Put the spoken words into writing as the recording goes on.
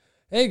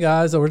Hey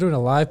guys, so we're doing a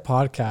live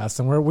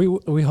podcast, and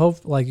we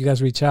hope like you guys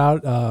reach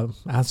out,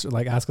 ask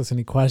us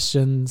any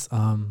questions.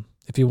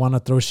 If you want to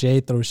throw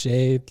shade.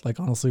 Like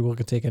honestly, we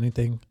could take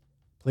anything,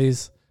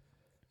 please.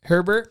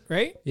 Herbert,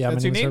 right? Yeah,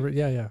 That's my your name is name. Herbert.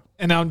 Yeah.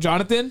 And I'm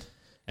Jonathan.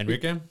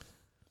 Enrique.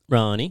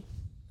 Ronnie.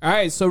 All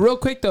right, so real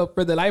quick though,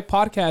 for the live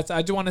podcast,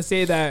 I just want to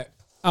say that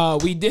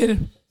we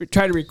did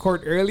try to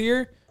record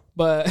earlier,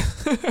 but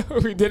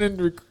we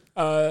didn't.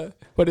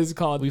 What is it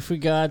called? We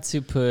forgot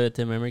to put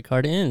the memory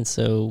card in,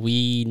 so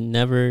it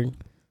never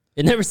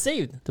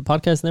saved. The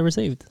podcast never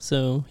saved.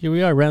 So here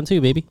we are, round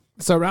 2, baby.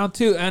 So round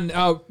 2, and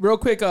real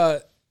quick,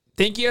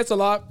 thank you guys a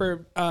lot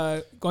for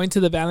going to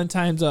the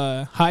Valentine's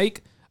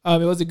hike.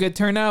 It was a good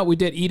turnout. We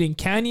did Eden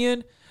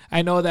Canyon.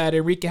 I know that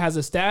Enrique has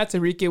the stats.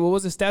 Enrique, what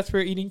was the stats for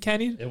Eden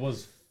Canyon? It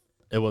was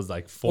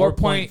like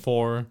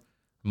 4.4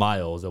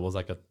 miles. It was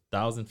like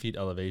 1,000 feet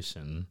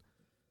elevation.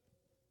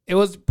 It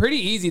was pretty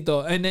easy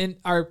though. And then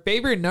our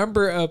favorite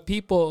number of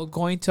people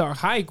going to our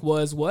hike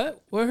was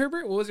what? What,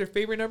 Herbert? What was your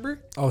favorite number?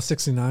 Oh,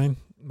 69.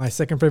 My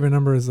second favorite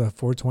number is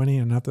 420,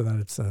 and after that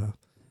it's never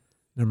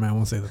mind. I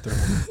won't say the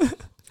third one.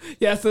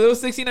 Yeah, so there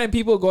was 69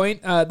 people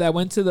going that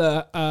went to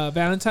the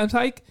Valentine's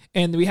hike,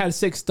 and we had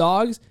 6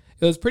 dogs.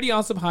 It was a pretty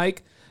awesome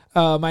hike.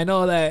 I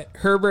know that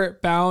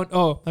Herbert found.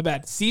 Oh, my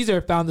bad.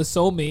 Caesar found the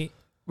soulmate,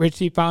 which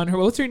he found her.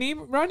 What's her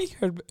name, Ronnie?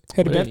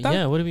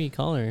 Herberta? What do we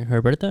call her?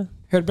 Herberta?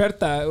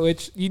 Herberta,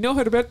 which you know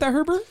Herberta,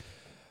 Herbert?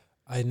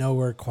 I know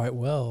her quite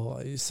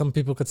well. Some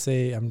people could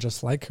say I'm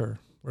just like her.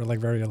 We're like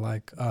very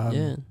alike.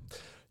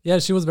 Yeah,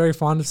 she was very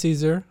fond of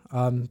Caesar.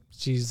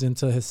 She's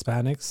into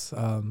Hispanics,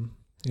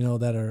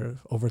 that are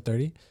over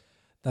 30.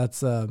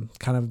 That's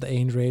kind of the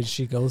age range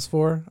she goes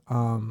for.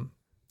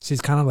 She's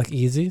kind of like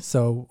easy.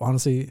 So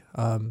honestly,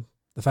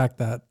 the fact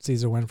that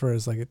Caesar went for her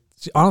is like,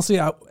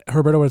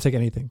 Herberta would take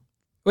anything.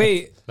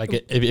 Wait, like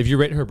if you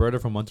rate Herberta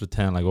from 1 to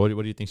 10, like what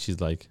do you think she's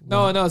like?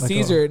 No, Like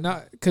Caesar,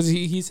 not because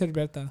he said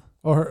Herberta.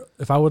 Or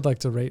if I would like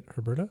to rate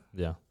Herberta,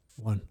 Yeah,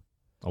 1.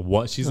 a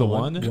what? She's No, a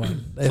 1.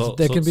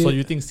 So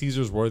You think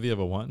Caesar's worthy of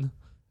a 1?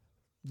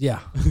 Yeah.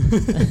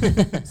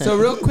 So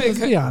real quick, Let's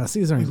be honest,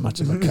 Caesar ain't much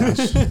of a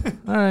catch.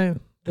 All right.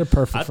 They're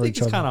perfect I for think each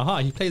he's other. kind of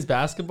hot. He plays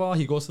basketball.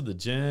 He goes to the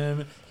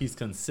gym. He's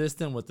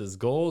consistent with his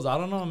goals. I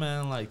don't know,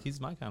 man. Like he's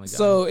my kind of guy.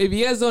 so if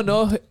you guys don't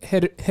know,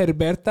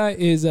 Herberta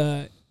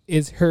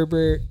is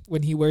Herbert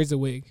when he wears a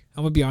wig.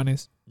 I'm gonna be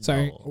honest.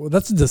 Sorry. No, Well,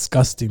 that's a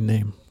disgusting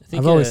name.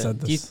 I've always said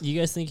this. Do you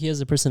guys think he has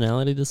a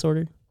personality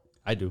disorder?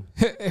 I do.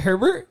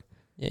 Herbert?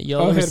 Yeah,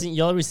 y'all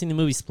ever seen the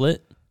movie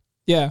Split?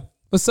 Yeah.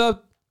 What's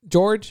up,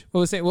 George? What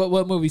was it?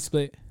 What movie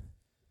Split?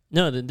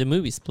 No, the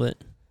movie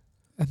Split.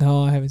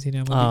 No, I haven't seen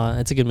that movie.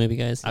 It's a good movie,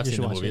 guys. I've You seen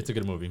should the watch movie. it. It's a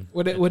good movie.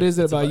 What is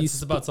it about?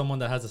 It's about someone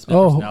that has a split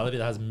personality,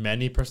 that has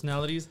many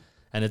personalities,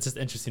 and it's just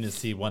interesting to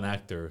see one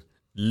actor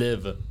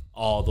live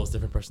all those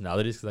different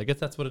personalities, because I guess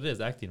that's what it is,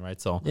 acting, right?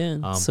 So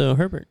Yeah, so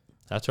Herbert.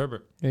 that's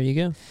Herbert. There you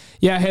go.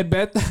 Yeah,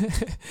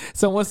 Herberta.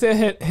 Someone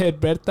said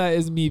Herberta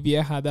is mi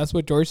vieja. That's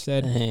what George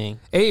said. Dang.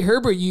 Hey,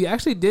 Herbert, you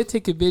actually did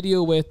take a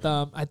video with,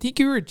 I think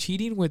you were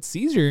cheating with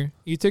Caesar.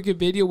 You took a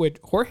video with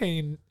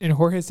Jorge, and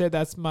Jorge said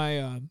that's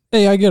my...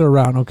 Hey, I get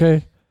around,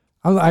 okay?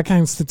 I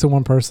can't stick to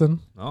one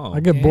person. Oh, I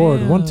get bored.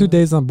 1-2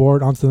 days I'm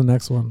bored, on to the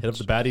next one. hit up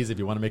the Baddies if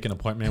you want to make an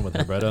appointment with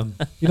Herberta.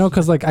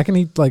 Because like I can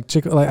eat like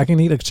chicken, like I can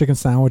eat a chicken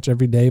sandwich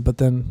every day, but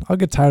then I'll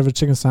get tired of a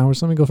chicken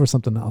sandwich. Let me go for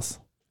something else.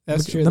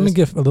 That's true. Let me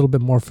get a little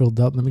bit more filled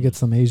up. Let me get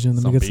some Asian. Let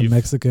me Some get some beef.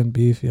 Mexican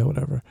beef. Yeah,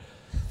 whatever.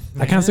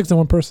 I can't stick to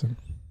one person.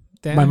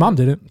 Damn. My mom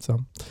didn't, so.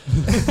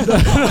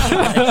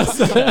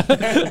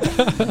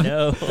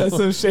 No. That's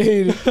some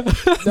shade.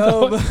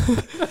 No,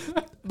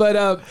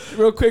 but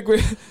real quick,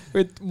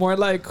 with more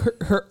like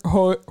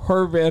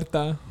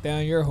Herberta.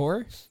 Damn, you're a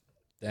whore.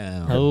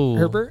 Damn. Oh,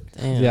 Herbert?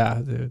 Damn.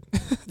 Yeah, dude.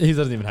 He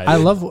doesn't even hide I it.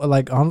 love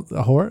like on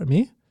a whore.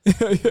 Me?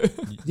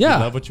 You Yeah.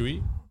 love what you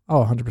eat?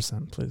 Oh,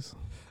 100%, please.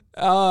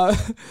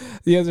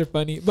 You guys are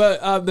funny.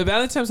 But the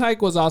Valentine's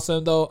hike was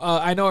awesome, though.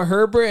 I know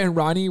Herbert and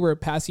Ronnie were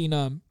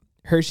passing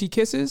Hershey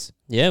Kisses.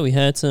 Yeah, we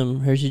had some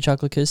Hershey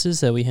chocolate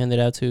kisses that we handed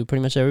out to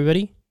pretty much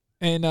everybody.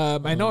 And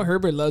I know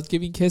Herbert loves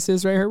giving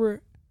kisses, right,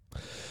 Herbert?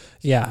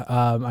 Yeah,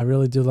 I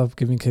really do love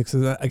giving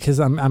kisses because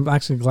I'm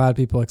actually glad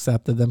people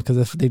accepted them, because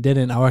if they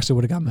didn't, I actually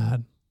would have got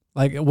mad.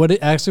 Like,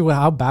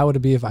 how bad would it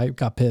be if I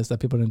got pissed that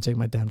people didn't take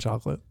my damn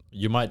chocolate?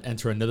 You might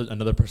enter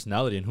another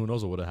personality, and who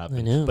knows what would have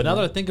happened. I know, but now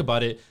man. that I think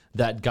about it,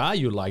 that guy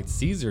you liked,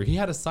 Caesar, he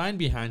had a sign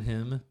behind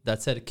him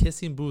that said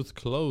 "Kissing Booth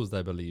closed,"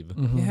 I believe.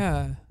 Mhm.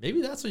 Yeah.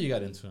 Maybe that's what you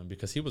got into him,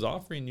 because he was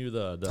offering you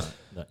the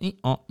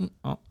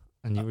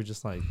and you were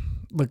just like,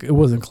 Look, it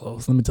wasn't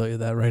closed. Let me tell you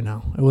that right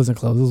now. It wasn't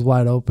closed. It was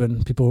wide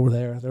open. People were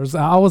there.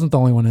 I wasn't the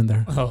only one in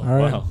there. oh, All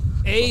right. wow.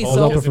 Hey, It was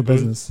So- open for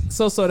business.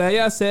 So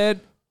Soraya said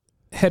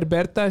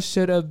Herberta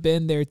should have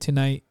been there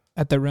tonight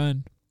at the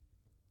run.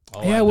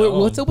 Oh, Yeah, I know.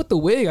 what's up with the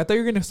wig? I thought you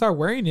were going to start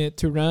wearing it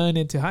to run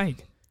and to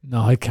hike.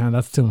 No, I can't.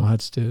 That's too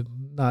much, dude.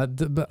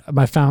 But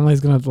my family's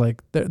gonna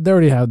like. They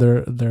already have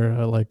their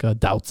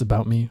doubts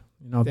about me.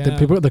 You know, Damn.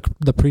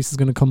 the priest is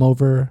gonna come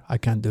over. I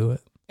can't do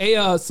it. Hey,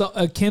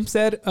 Kim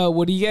said,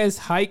 would you guys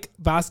hike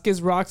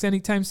Vasquez Rocks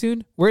anytime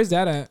soon? Where's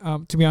that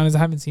at? To be honest, I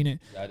haven't seen it.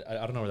 I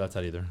don't know where that's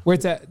at either. Where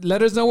it's at?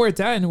 Let us know where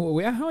it's at, and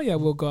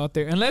we'll go out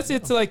there. Unless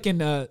it's like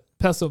in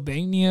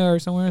Pennsylvania or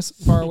somewhere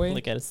far away.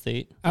 Like out of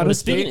state. Out of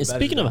state.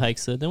 Speaking of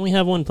hikes, then we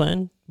have one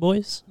planned,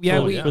 boys. Yeah,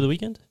 for the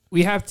weekend.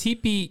 We have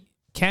Teepee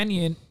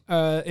Canyon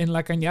in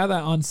La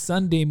Cañada on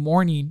Sunday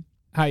morning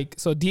hike.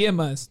 So DM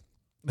us.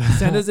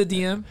 Send us a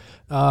DM.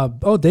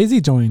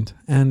 Daisy joined,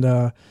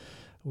 and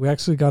we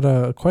actually got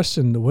a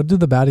question. What do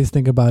the baddies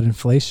think about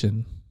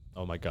inflation?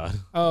 Oh my god.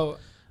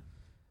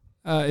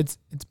 It's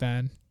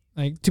bad.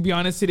 Like, to be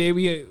honest, today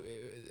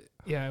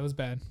it was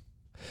bad.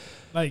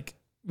 Like,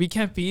 we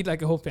can't feed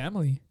like a whole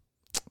family.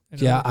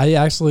 Yeah,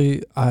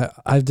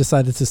 I've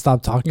decided to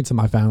stop talking to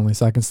my family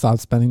so I can stop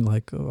spending.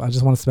 Like, I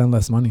just want to spend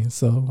less money,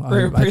 so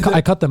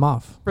I cut them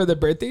off for the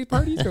birthday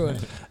parties or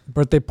what?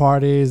 Birthday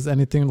parties,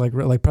 anything like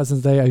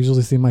President's Day. I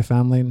usually see my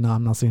family. No,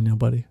 I'm not seeing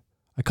nobody.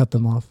 I cut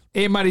them off.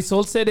 Hey,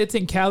 Marisol said it's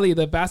in Cali,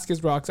 the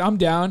Vasquez Rocks. I'm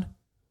down.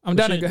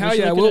 To go. Hell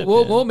yeah,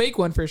 we'll make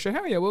one for sure.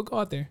 Hell yeah, we'll go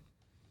out there.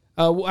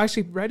 We'll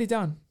actually write it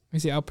down. Let me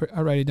see. I'll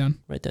write it down.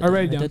 Write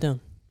that down.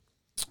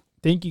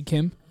 Thank you,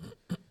 Kim.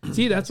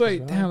 See, that's why.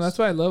 Damn, that's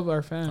why I love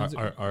our fans.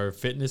 Our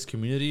fitness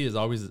community is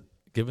always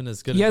giving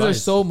us good. You guys advice. are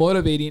so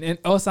motivating. And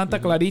Santa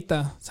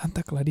Clarita.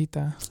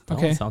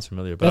 Okay, sounds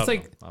familiar. But that's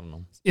I don't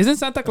know. Isn't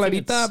Santa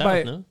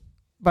Clarita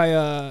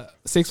by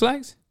Six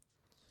Flags?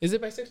 Is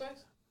it by Six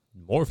Flags?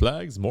 More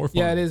flags, more fun.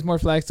 Yeah, it is more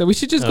flags. So we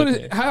should just go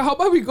to. How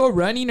about we go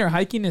running or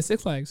hiking at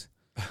Six Flags?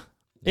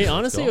 Hey,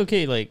 honestly,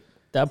 okay, like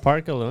that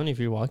park alone, if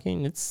you're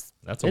walking, that's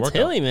a workout.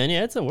 Hilly, man.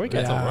 Yeah, it's a workout.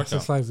 Yeah, it's a workout.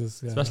 Six Flags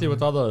is, especially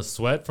with all the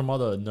sweat from all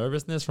the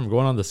nervousness from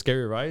going on the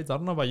scary rides. I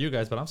don't know about you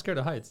guys, but I'm scared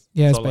of heights.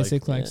 Yeah, it's by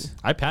Six Flags. Yeah.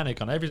 I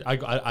panic on every.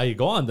 I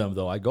go on them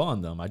though. I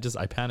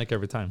panic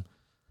every time.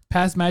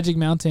 Past Magic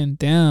Mountain.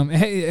 Damn.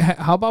 Hey,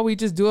 how about we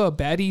just do a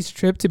Baddies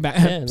trip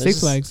to Six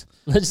Flags?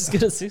 Let's just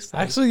get a Six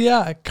Flags. Actually,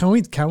 yeah. Can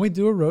we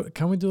do a road?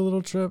 Can we do a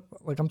little trip?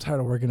 Like, I'm tired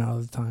of working out all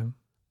the time.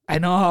 I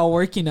know how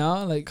working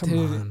out. Like, come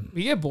on.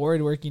 We get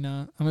bored working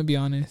out. I'm gonna be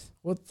honest.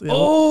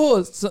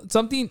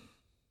 Something.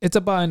 It's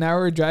about an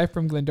hour drive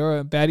from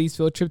Glendora. Baddies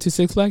field trip to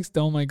Six Flags.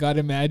 Oh my god!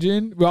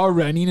 Imagine we're all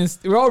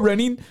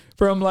running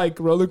from like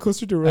roller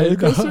coaster to roller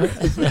coaster.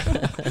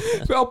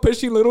 We're all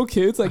pushing little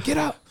kids. Like, get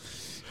out.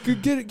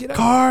 Get out.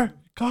 Car.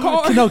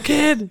 No,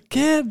 kid.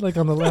 Like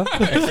on the left.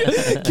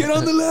 Kid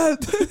on the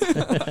left.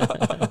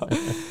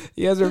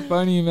 You guys are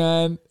funny,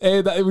 man.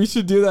 Hey, we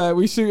should do that.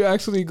 We should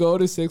actually go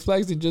to Six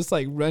Flags and just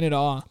like run it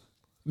all.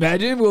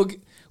 Imagine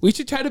we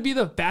should try to be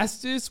the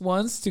fastest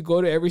ones to go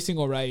to every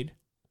single ride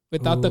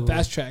without the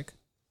fast track.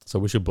 So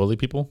we should bully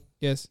people?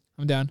 Yes,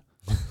 I'm down.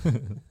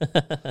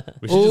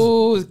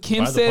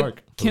 Kim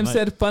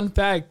said, fun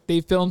fact, they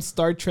filmed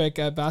Star Trek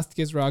at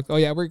Vasquez Rock. Oh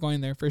yeah, we're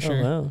going there for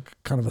sure. Wow.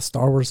 Kind of a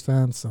Star Wars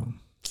fan, so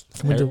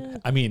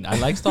I mean, I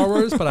like Star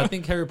Wars, but I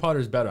think Harry Potter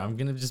is better. I'm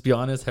gonna just be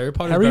honest. Harry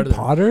Potter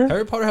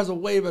has a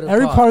way better.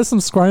 Harry Potter's some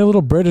scrawny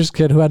little British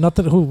kid who had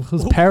nothing,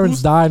 whose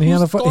parents died, and he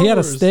had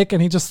a stick,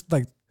 and he just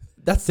like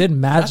did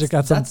magic.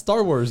 That's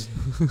Star Wars.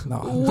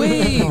 No.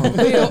 Wait.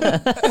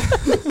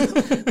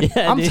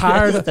 I'm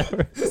tired.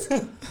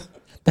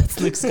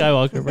 That's Luke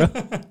Skywalker, bro.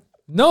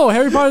 No,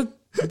 Harry Potter.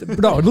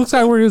 No, Luke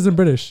Skywalker isn't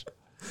British.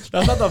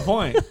 That's not the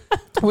point.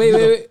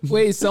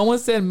 Wait. Someone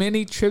said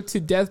mini trip to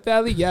Death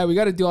Valley. Yeah, we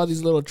got to do all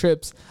these little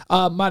trips.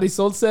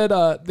 Marisol said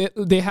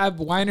they have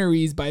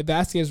wineries by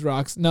Vasquez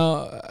Rocks.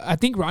 No, I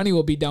think Ronnie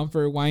will be down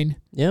for wine.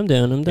 Yeah, I'm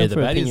down. The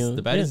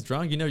Baddies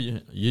drunk. You know,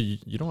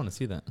 you don't want to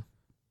see that.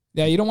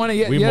 Yeah, you don't want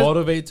to. We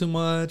motivate too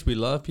much. We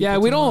love people. Yeah,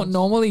 we don't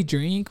normally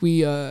drink.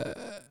 We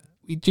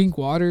drink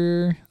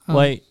water.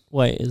 White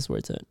is where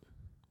it's at.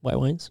 White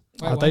wines.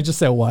 I thought you just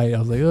said white. I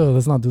was like, oh,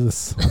 let's not do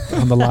this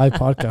on the live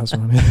podcast,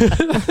 Ronnie.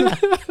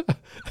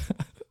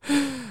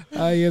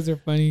 You guys are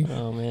funny.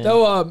 Oh man.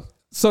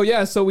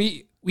 So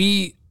we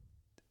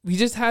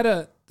just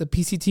had the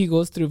PCT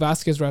goes through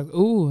Vasquez Rock.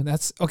 Ooh,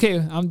 that's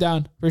okay. I'm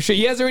down for sure.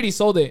 You guys already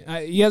sold it.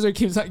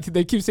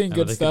 They keep saying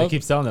good stuff. They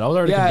keep selling it. I was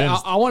already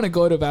convinced. I want to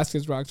go to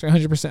Vasquez Rocks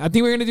 100%. I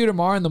think we're gonna do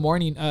tomorrow in the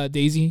morning.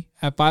 Daisy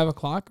at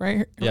 5:00,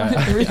 right? Yeah.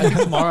 I think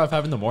tomorrow at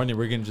 5 in the morning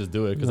we're gonna just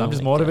do it because I'm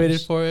just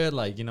motivated for it.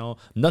 Like, you know,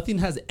 nothing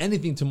has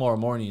anything tomorrow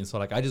morning, so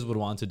like I just would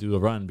want to do a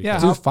run.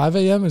 Because dude, 5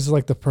 a.m. is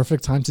like the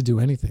perfect time to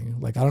do anything.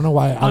 Like, I don't know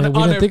why. On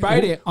their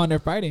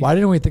Friday. Why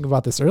didn't we think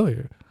about this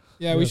earlier?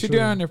 Yeah, we should do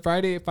it on their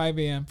Friday at 5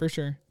 a.m. for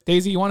sure.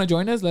 Daisy, you want to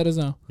join us? Let us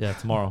know. Yeah,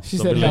 tomorrow. She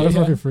said, "Let us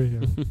know if you're free."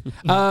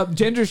 Yeah.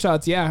 Ginger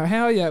shots. Yeah,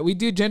 hell yeah. We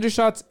do ginger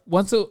shots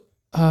once a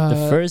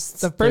the first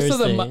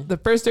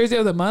Thursday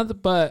of the month,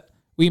 but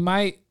we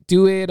might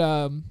do it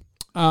on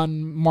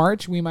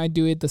March. We might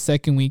do it the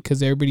second week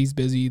because everybody's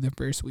busy the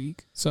first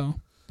week. So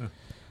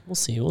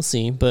we'll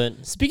see.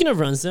 But speaking of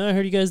runs, I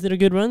heard you guys did a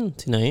good run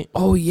tonight.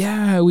 Oh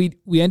yeah, we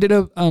ended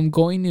up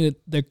going to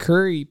the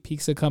Curry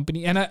Pizza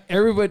Company, and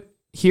everybody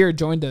here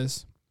joined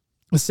us.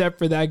 Except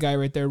for that guy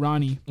right there,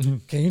 Ronnie.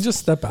 Can you just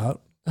step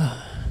out?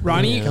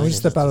 Ronnie? Can we just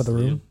step out of the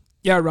room?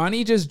 Yeah,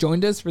 Ronnie just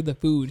joined us for the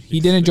food. He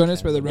didn't join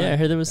us for the run. Yeah, I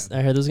heard there was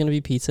gonna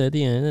be pizza at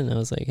the end, and I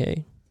was like,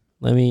 hey,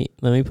 Let me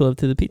pull up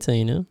to the pizza.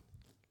 You know.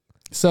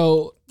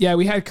 So yeah,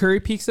 we had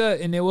curry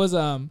pizza, and it was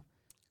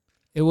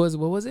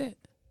what was it?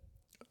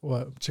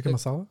 What, chicken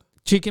masala?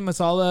 Chicken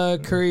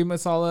masala, curry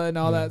masala, and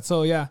all that.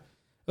 So yeah,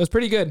 it was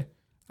pretty good.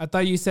 I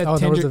thought you said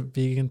there was a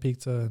vegan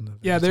pizza and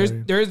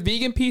there's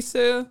vegan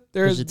pizza,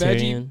 there's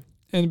veggie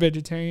and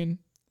vegetarian.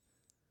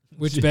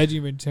 Which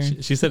veggie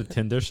vegetarian? She said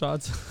Tinder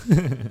shots.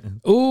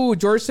 Ooh,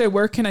 George said,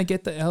 where can I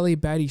get the LA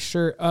Baddies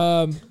shirt?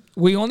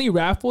 We only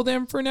raffle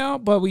them for now,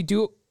 but we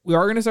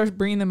are gonna start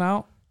bringing them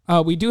out.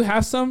 We do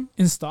have some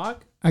in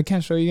stock. I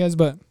can't show you guys,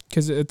 but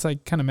because it's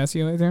like kind of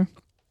messy right there.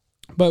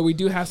 But we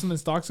do have some in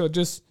stock, so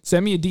just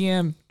send me a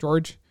DM,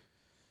 George,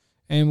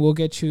 and we'll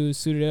get you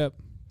suited up.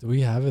 Do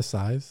we have a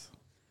size?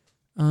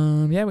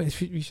 Yeah,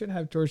 we should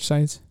have George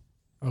size.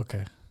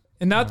 Okay.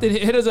 And not that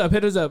hit us up,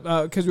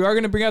 because we are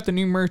gonna bring out the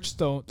new merch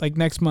though, like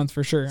next month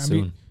for sure.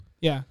 Soon.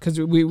 Yeah, because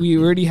we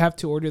already have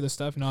to order the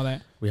stuff and all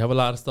that. We have a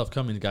lot of stuff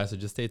coming, guys, so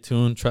just stay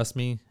tuned. Trust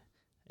me,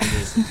 it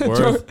is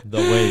worth the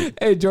wait.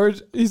 Hey,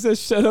 George, he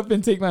says, "Shut up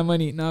and take my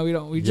money." No, we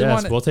don't. We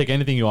just we'll take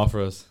anything you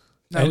offer us.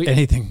 No,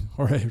 anything.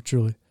 All right,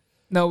 truly.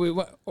 No, we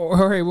want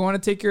to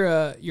take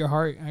your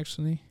heart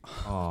actually.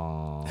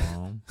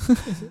 Aww.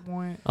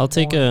 I'll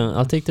take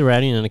the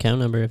routing and account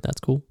number if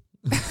that's cool.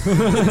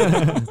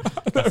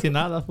 Casi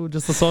nada, food.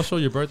 Just the social,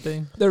 your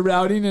birthday. The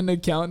routing and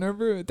account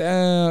number.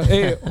 Damn.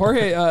 Hey,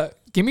 Jorge,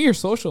 give me your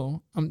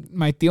social.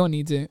 My tío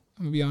needs it.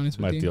 I'm gonna be honest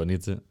with you. My tío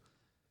needs it.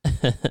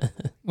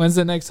 When's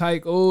the next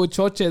hike? Oh,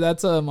 Choche,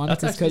 that's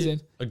Monica's cousin.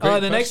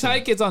 The next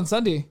hike is on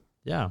Sunday.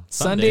 Yeah,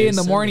 Sunday in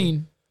the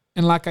morning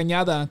in La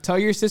Cañada. Tell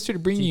your sister to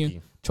bring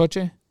you.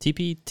 Choche.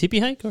 TP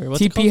hike or what's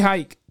TP it called?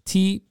 hike.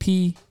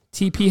 TP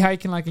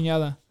hike in La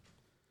Cañada.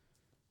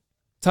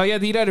 Tell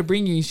Yadira to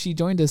bring you. She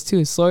joined us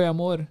too. Soy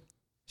Amor.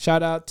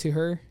 Shout out to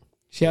her.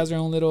 She has her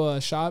own little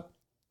shop.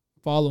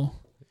 Follow.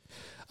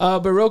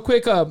 But real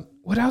quick,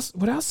 what else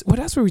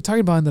were we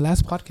talking about in the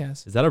last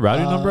podcast? Is that a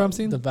routing number I'm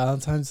seeing? The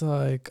Valentine's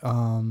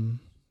Send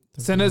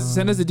us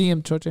a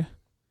DM, Choche.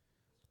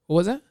 What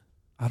was that?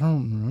 I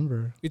don't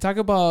remember. We talk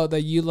about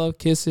that you love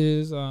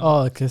kisses.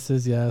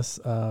 Kisses, yes.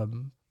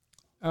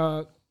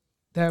 Okay.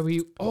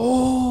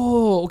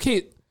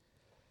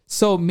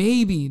 So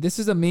maybe this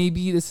is a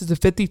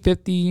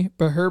 50-50,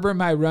 but Herbert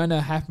might run a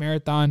half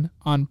marathon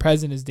on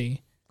President's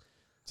Day.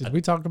 Did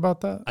we talk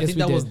about that? I think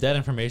that was dead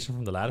information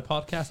from the latter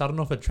podcast. I don't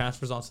know if it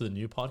transfers onto the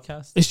new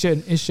podcast. It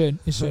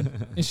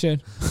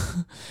should.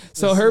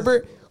 So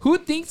Herbert, who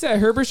thinks that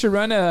Herbert should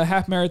run a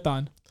half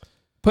marathon?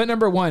 Put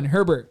number 1,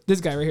 Herbert,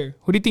 this guy right here.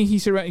 Who do you think he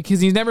should run?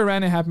 Because he's never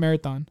ran a half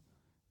marathon.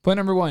 Put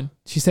number 1.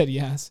 She said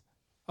yes.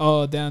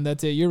 Oh, damn,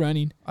 that's it. You're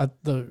running. That's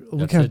 2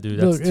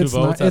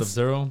 votes out of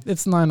 0.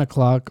 It's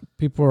 9:00.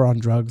 People are on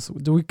drugs.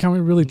 Can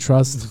we really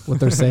trust what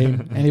they're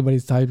saying?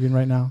 Anybody's typing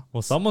right now?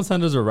 Well, someone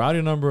sent us a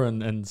routing number,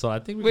 and so I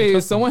think we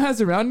Wait, someone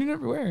has a routing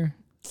number? Where?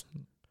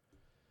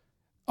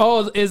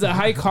 Oh, is the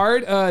hike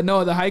hard?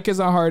 No, the hike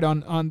isn't hard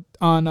on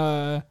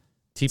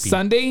TP.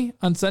 Sunday.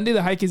 On Sunday,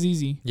 the hike is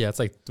easy. Yeah, it's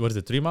like, what is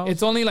it, 3 miles?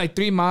 It's only like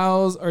 3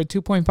 miles or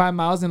 2.5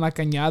 miles in La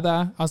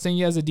Cañada. I'll send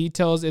you guys the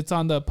details. It's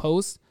on the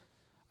post.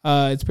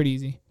 It's pretty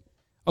easy.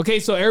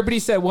 Okay, so everybody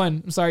said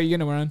 1. I'm sorry, you're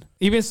gonna run.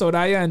 Even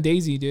Soraya and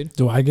Daisy, dude.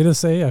 Do I get to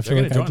say? I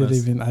feel like you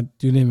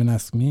didn't even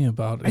ask me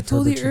about it. I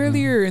told you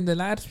earlier in the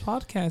last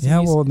podcast. Yeah,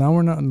 well, now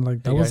we're not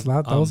like that. Was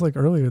like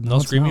earlier. No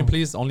screaming,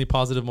 please. Only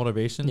positive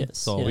motivation. Yes,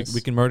 so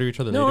we can murder each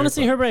other. No,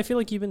 honestly, Herbert, I feel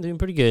like you've been doing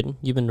pretty good.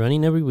 You've been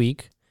running every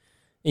week,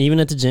 and even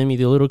at the gym, you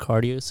do a little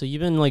cardio. So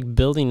you've been like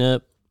building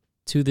up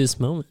to this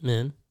moment,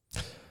 man.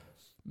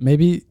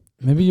 Maybe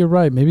you're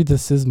right. Maybe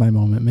this is my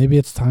moment. Maybe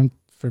it's time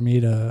for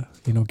me to,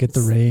 get the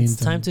reins.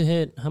 It's time to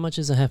hit, how much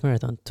is a half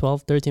marathon?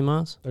 12, 13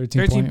 miles?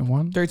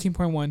 13.1?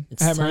 13.1.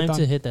 It's time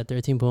to hit that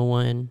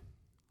 13.1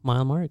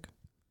 mile mark.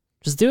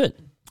 Just do it.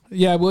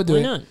 Yeah, we'll do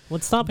it. Why not?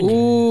 What's stopping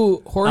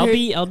you?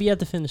 Jorge, I'll be at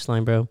the finish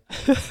line, bro.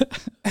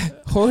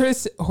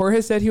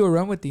 Jorge said he will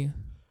run with you.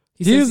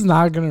 He's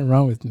not going to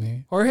run with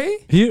me. Jorge?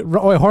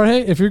 Jorge,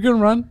 if you're going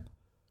to run?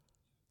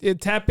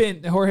 Tap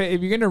in. Jorge,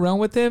 if you're going to run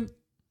with him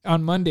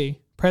on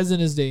Monday,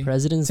 President's Day.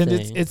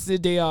 Day. It's the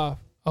day off.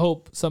 I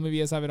hope some of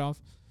you guys have it off.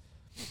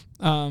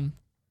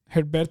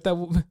 Herberta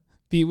will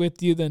be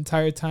with you the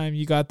entire time.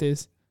 You got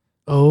this.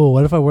 Oh,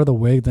 what if I wear the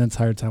wig the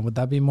entire time? Would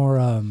that be more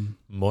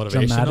motivational?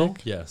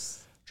 Dramatic?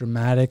 Yes.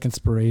 Dramatic,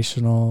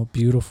 inspirational,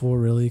 beautiful,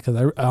 really? Because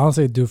I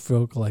honestly do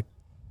feel like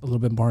a little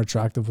bit more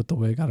attractive with the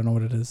wig. I don't know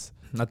what it is.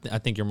 I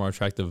think you're more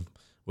attractive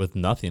with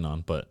nothing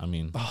on, but I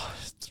mean...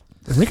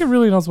 Enrique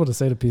really knows what to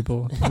say to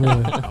people. Really.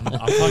 I'm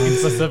talking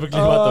specifically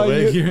about the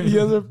wig here. You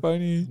guys are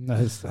funny.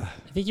 Nice. I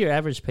think your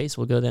average pace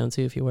will go down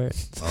too if you wear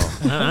it. Oh,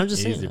 I'm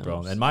just easy, saying,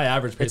 bro. And my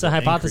average pace. It's a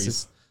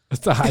hypothesis.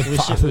 It's a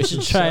hypothesis. We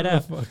should try it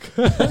out.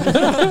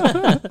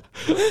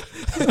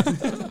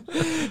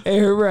 Hey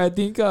Herbert, I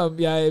think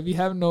if you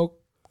have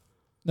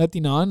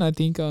nothing on, I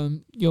think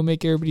you'll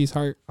make everybody's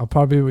heart. I'll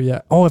probably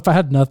Oh, if I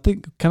had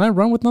nothing, can I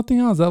run with nothing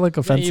on? Is that like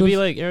offensive? You'd be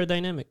like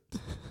aerodynamic.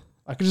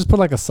 I could just put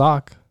like a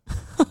sock.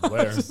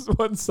 Where? Just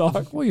one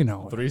sock.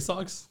 Well, 3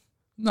 socks?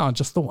 No,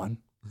 just the one.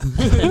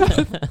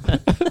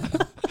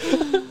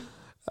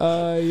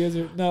 You guys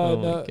are, Oh no.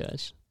 my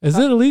gosh. Is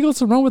it illegal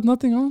to run with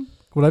nothing on?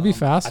 Would I be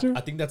faster?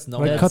 I think that's no.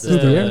 Like, That's cut through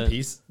the air?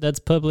 peace. That's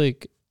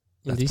public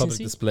That's public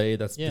indecency. display.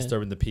 That's Yeah.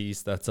 disturbing the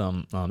peace. That's a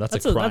crime.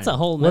 That's a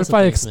whole. What mess if of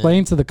I things,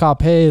 explain to the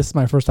cop, hey, it's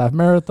my first half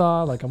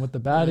marathon, like I'm with the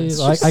baddies.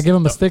 Like, I give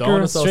him a Don't sticker.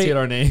 associate Straight-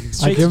 our names.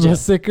 I straight give to him a jail.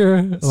 sticker.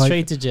 man. Like,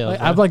 Straight to jail. like,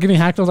 bro. I'm like giving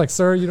hackers like,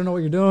 sir, you don't know what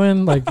you're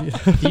doing. Like,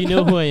 Do you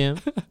know who I am?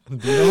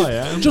 Do you know who I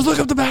am? just look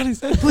up the baddies,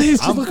 please.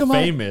 Just I'm look them up.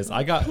 famous.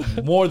 I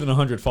got more than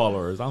 100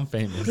 followers. I'm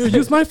famous. Here,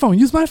 use my phone.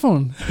 Use my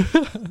phone.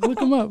 Look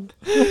them up.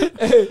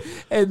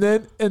 and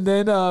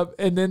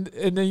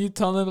then you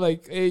tell them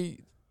like, hey,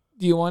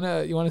 do you want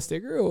a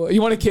sticker or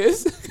you want a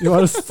kiss? You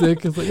want a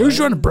stick? It's like, you're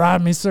trying to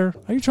bribe me, sir.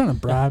 Are you trying to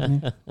bribe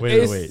me?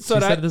 Wait. So She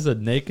that- said there's a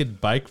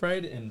naked bike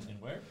ride in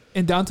where?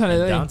 In downtown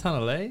LA. In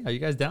downtown LA? Are you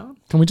guys down?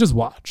 Can we just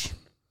watch?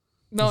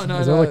 No,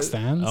 Is there like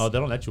stands? Oh, they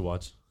don't let you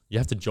watch. You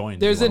have to join. if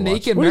There's you a wanna watch.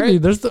 naked What do you Mary.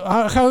 mean? There's the,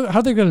 how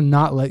are they gonna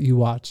not let you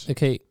watch?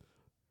 Okay.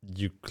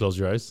 You close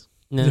your eyes.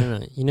 No.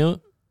 You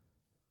know,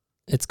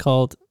 it's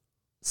called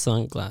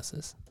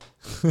sunglasses.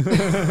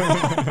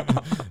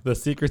 The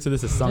secret to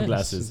this is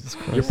sunglasses. Jesus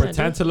You Christ.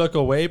 pretend to look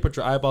away, but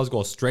your eyeballs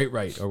go straight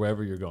right or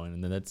wherever you're going,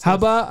 and then it's How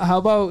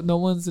about no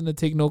one's gonna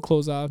take no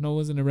clothes off, no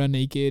one's gonna run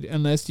naked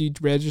unless you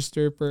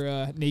register for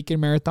a naked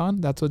marathon.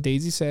 That's what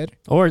Daisy said.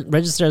 Or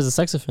register as a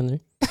sex offender.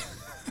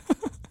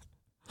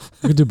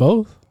 We could do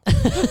both.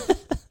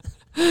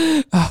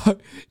 You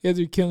guys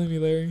are killing me,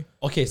 Larry.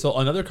 Okay, so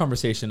another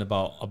conversation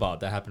about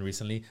that happened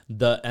recently.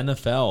 The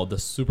NFL, the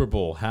Super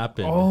Bowl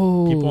happened.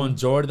 Oh. People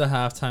enjoyed the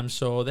halftime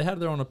show. They had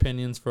their own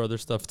opinions for other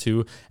stuff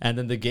too. And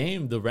then the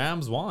game, the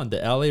Rams won. The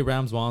LA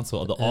Rams won. So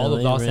all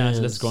of LA Los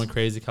Angeles Rams. is going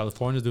crazy.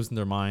 California's losing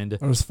their mind.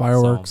 There's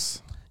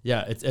fireworks.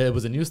 Yeah, it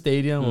was a new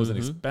stadium. It was an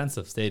Mhm.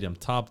 expensive stadium.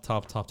 Top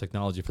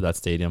technology for that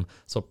stadium.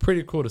 So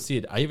pretty cool to see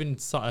it. I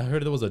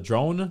heard there was a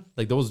drone.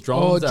 Like those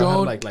drones that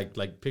drone. have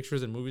like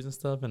pictures in movies and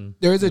stuff. And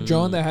There was a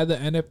drone that had the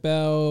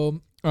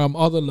NFL,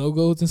 all the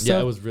logos and stuff. yeah,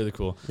 it was really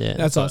cool. Yeah.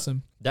 That's So-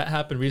 awesome. That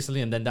happened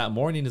recently, and then that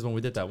morning is when we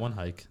did that one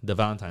hike, the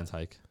Valentine's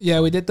hike. Yeah,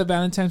 we did the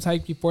Valentine's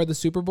hike before the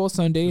Super Bowl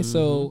Sunday.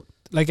 So,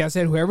 like I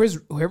said,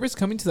 whoever's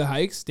coming to the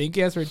hikes, thank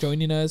you guys for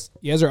joining us.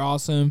 You guys are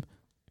awesome.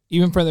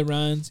 Even for the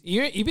runs,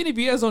 even if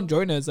you guys don't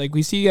join us, like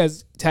we see you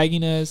guys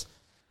tagging us,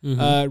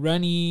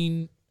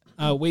 running,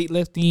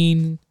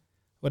 weightlifting.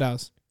 What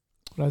else?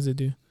 What else did it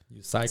do?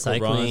 You cycling,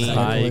 Cycling,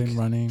 bike,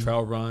 running,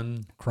 trail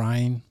run,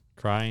 crying,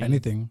 crying,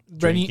 anything.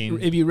 Running.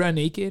 Drinking. If you run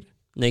naked.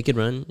 Naked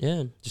run.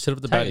 Yeah. Just hit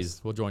up the Tag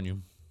baddies. We'll join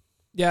you.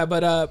 Yeah,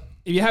 but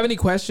if you have any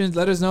questions,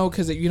 let us know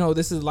because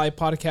this is a live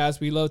podcast.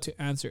 We love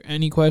to answer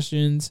any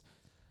questions.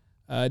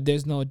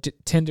 There's no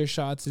Tinder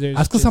shots. There's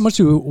Ask us how much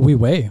we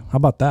weigh. How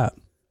about that?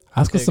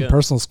 Ask us Okay, some go.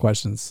 personal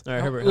questions. All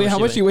right, Herbert. Wait, how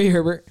much you weigh,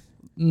 Herbert?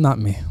 Not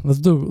me. Let's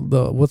do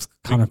what's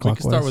We can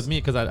counterclockwise. start with me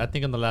because I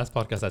think in the last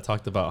podcast I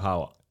talked about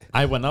how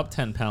I went up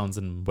 10 pounds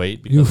in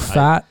weight. Because You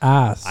fat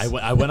ass.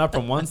 I went up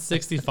from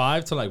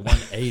 165 to like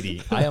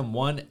 180. I am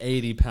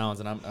 180 pounds,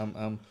 and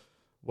I'm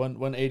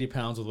 180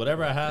 pounds with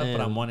whatever I have, but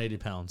Damn. I'm 180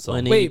 pounds. So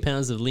 180 Wait.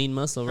 pounds of lean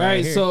muscle All right,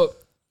 right, here. so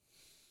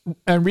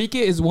Enrique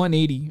is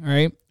 180. All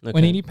right, Okay.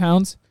 180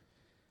 pounds.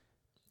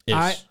 ish.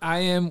 I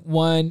am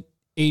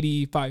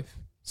 185.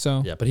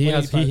 So Yeah, but he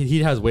has 185. he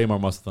has way more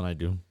muscle than I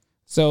do.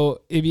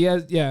 So if he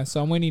has,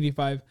 so I'm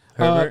 185.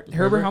 Herbert,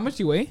 Herbert, how much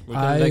do you weigh? We're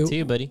coming back I- to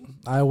you, buddy.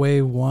 I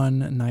weigh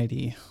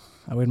 190.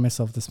 I weighed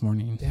myself this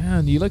morning.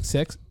 Damn, you look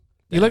six.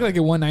 You look like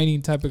a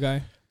 190 type of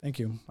guy. Thank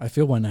you. I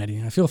feel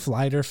 190. I feel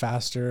lighter,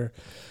 faster.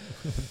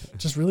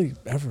 Just really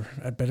better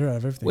at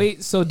everything.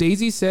 Wait, so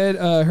Daisy said,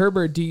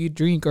 Herbert, do you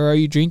drink or are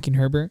you drinking,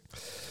 Herbert?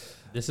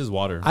 This is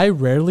water. I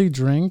rarely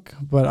drink,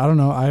 but I don't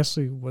know. I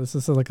actually, what is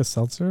this, like a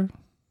seltzer?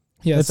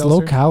 Yeah, It's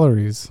low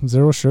calories,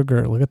 0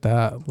 sugar. Look at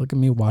that. Look at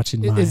me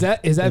watching my Is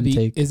that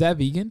intake. is that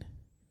vegan?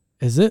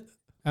 Is it?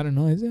 I don't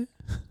know. Is it?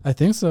 I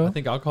think so. I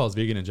think alcohol is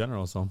vegan in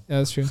general. So Yeah,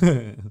 that's true.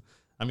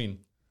 I mean,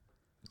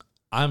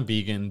 I'm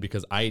vegan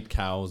because I eat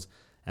cows,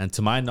 and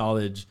to my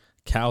knowledge,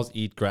 cows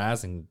eat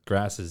grass, and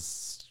grass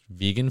is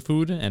vegan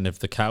food. And if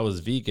the cow is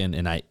vegan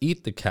and I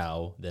eat the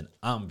cow, then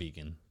I'm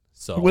vegan.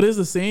 So What is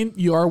the saying?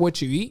 You are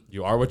what you eat.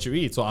 you are what you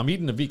eat. So I'm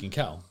eating a vegan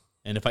cow,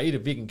 and if I eat a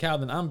vegan cow,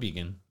 then I'm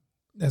vegan.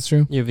 That's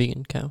true. You're a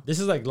vegan cow. This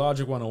is like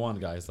logic 101,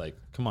 guys. Like,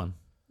 come on,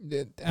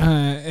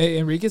 Hey,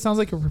 Enrique sounds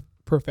like a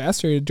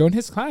professor. Join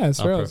his class,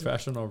 a bro.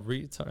 professional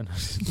retard.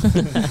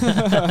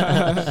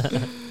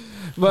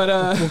 But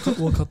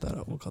We'll cut that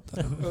out. We'll cut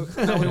that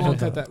out. no, we won't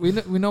cut that. We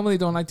normally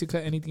don't like to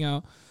cut anything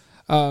out.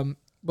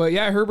 But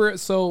yeah, Herbert.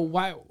 So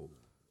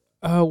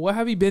what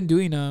have you been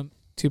doing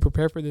to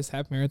prepare for this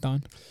half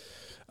marathon?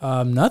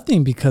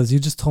 Nothing, because you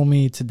just told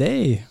me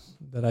today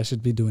that I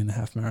should be doing a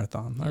half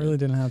marathon. I really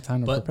didn't have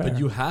time to prepare. But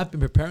you have been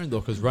preparing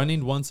though, because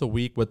running once a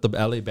week with the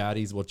LA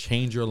Baddies will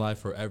change your life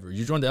forever.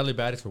 You join the LA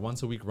Baddies for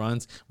once a week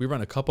runs. We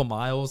run a couple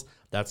miles.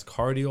 That's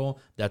cardio.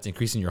 That's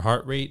increasing your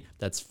heart rate.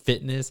 That's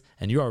fitness,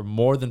 and you are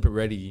more than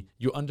ready.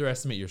 You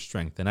underestimate your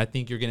strength, and I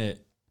think you're gonna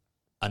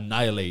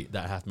annihilate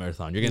that half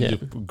marathon. You're gonna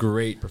do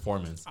great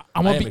performance. I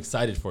am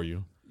excited for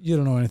you. You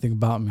don't know anything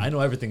about me. I know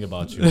everything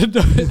about you.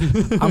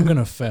 I'm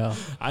gonna fail.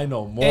 I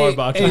know more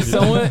about you.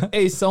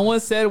 Someone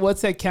said,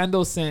 "What's that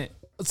candle scent?"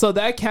 So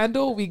that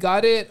candle, we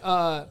got it.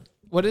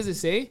 What does it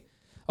say?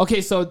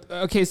 Okay, so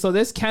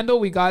this candle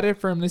we got it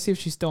from. Let's see if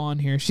she's still on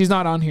here. She's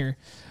not on here,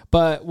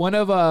 but one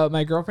of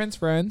my girlfriend's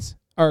friends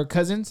or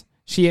cousins,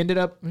 she ended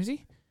up. Let me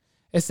see.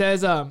 It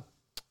says,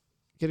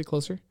 get it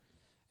closer.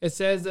 It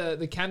says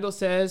the candle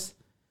says,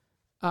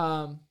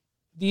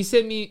 dice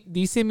mi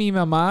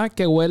mamá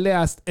que huele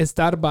a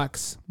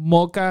Starbucks,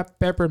 mocha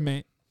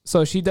peppermint.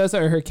 So she does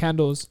her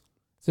candles.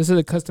 This is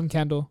a custom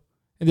candle,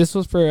 and this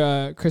was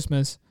for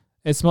Christmas.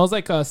 It smells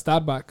like a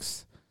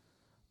Starbucks,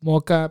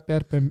 mocha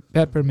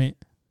peppermint.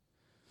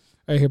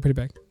 Right here, pretty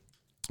big.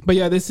 But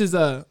yeah, this is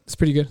it's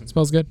pretty good. It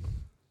smells good.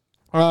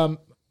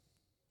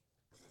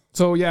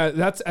 So yeah,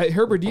 that's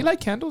Herbert. Do you like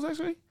candles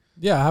actually?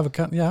 Yeah, I have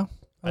a yeah.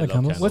 I like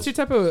candles. What's your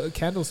type of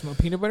candle smell?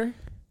 Peanut butter?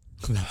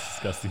 That's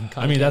disgusting.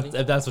 I mean,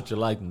 if that's what you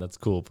like, then that's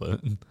cool.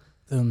 But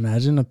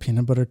imagine a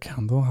peanut butter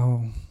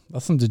candle.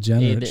 That's some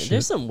degenerate shit.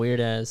 There's some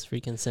weird ass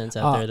freaking scents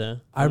out there, though.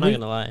 I'm not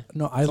gonna lie.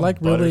 No, I some like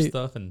butter really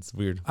stuff, and it's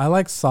weird. I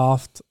like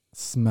soft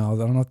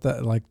smells. I don't know what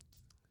that like.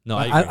 No,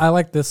 I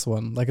like this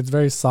one. Like it's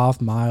very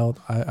soft,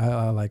 mild.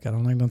 I like. I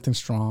don't like nothing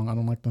strong. I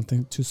don't like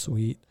nothing too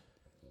sweet.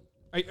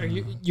 Are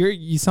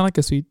you sound like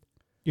a sweet.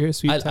 You're a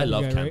sweet. I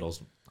love guy,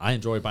 candles. Right? I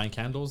enjoy buying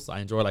candles. I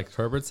enjoy, like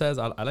Herbert says,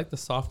 I like the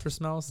softer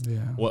smells. Yeah.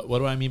 What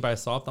do I mean by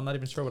soft? I'm not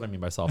even sure what I mean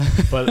by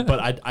soft.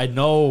 but I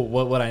know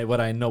what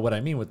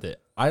I mean with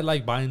it. I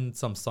like buying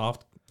some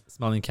soft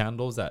smelling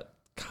candles that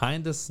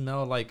kind of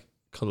smell like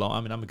cologne.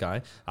 I mean, I'm a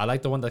guy. I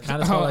like the one that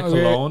kind of smell like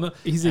cologne.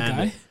 He's a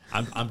guy.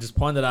 I'm just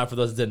pointing that out for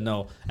those that didn't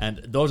know.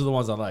 And those are the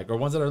ones I like, or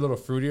ones that are a little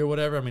fruity or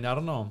whatever. I mean, I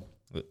don't know.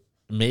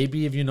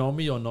 Maybe if you know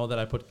me, you'll know that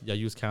I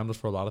use candles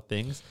for a lot of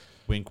things.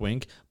 Wink,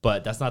 wink.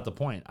 But that's not the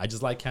point. I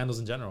just like candles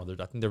in general.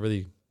 I think they're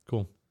really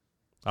cool.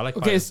 I like.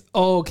 Okay.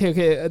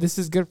 Okay. This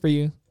is good for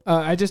you.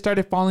 I just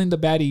started following the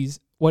baddies.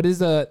 What is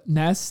the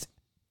nest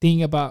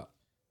thing about?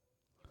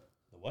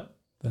 The what?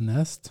 The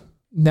nest.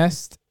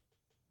 Nest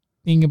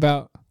thing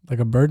about? Like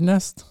a bird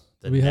nest.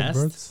 The we nest have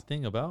birds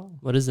thing about?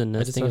 What is the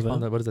nest thing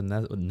about? What is the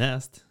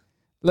nest?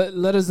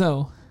 Let us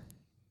know.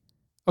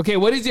 Okay.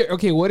 What is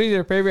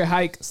your favorite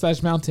hike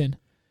 / mountain?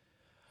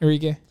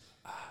 Enrique.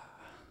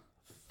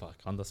 Fuck,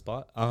 on the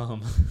spot. My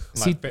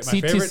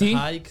favorite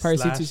hike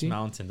 /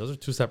 mountain. Those are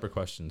two separate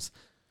questions.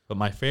 But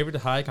my favorite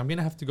hike, I'm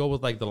gonna have to go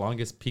with like the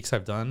longest peaks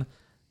I've done,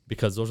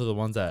 because those are the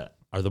ones that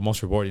are the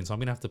most rewarding. So I'm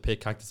gonna have to pick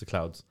Cactus to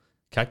Clouds.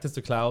 Cactus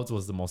to Clouds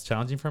was the most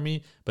challenging for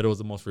me, but it was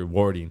the most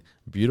rewarding.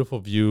 Beautiful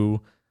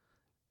view,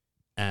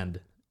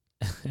 and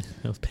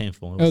it was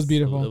painful. It was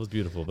beautiful. It was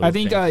beautiful. I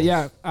think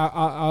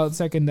I'll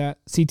second that.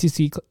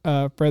 CTC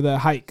for the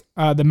hike.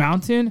 The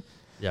mountain.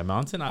 Yeah,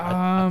 mountain.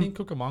 I think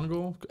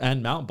Cucamonga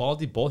and Mount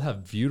Baldy both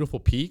have beautiful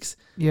peaks.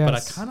 Yes. But I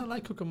kind of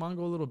like Cucamonga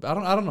a little bit. I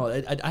don't know.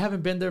 I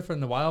haven't been there for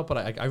a while,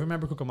 but I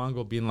remember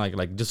Cucamonga being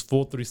like just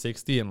full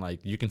 360, and like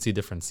you can see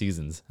different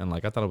seasons, and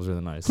like I thought it was really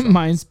nice. So.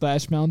 Mine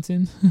Splash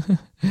Mountain.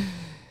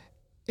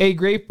 Hey,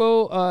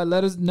 Grateful,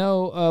 let us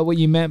know what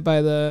you meant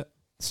by the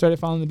started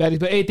following the baddies.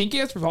 But hey, thank you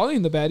guys for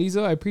following the baddies,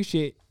 though. I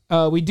appreciate.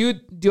 We do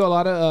a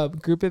lot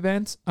of group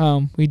events.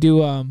 We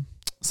do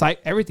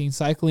everything: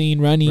 cycling,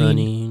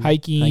 running,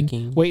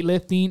 hiking,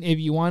 weightlifting. If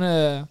you want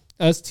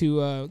us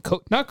to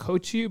not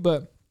coach you,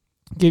 but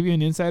give you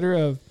an insider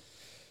of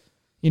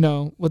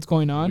what's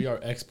going on. We are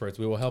experts.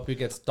 We will help you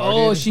get started.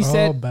 Oh, she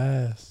said.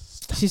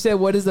 Best. She said,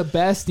 "What is the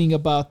best thing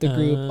about the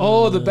group?"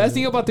 The best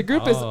thing about the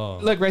group is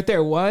look right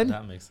there. 1,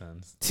 that makes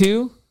sense.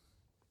 2,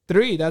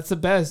 3. That's the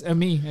best. And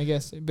me, I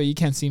guess, but you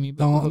can't see me.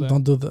 But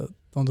don't do the.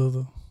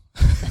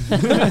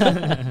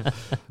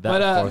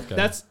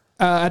 That's.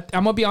 I'm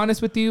gonna be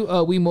honest with you.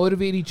 We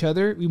motivate each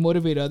other. We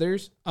motivate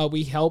others.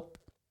 We help.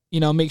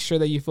 Make sure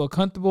that you feel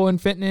comfortable in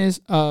fitness.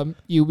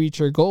 You reach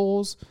your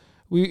goals.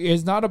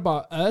 It's not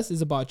about us.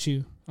 It's about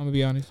you. I'm gonna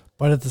be honest.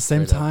 But at the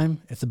same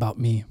time, it's about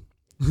me.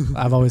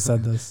 I've always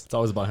said this. It's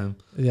always about him.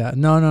 Yeah.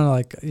 No.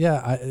 Like,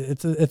 yeah.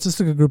 It's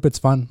just like a group. It's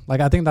fun. Like,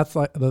 I think that's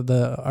like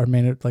our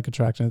main like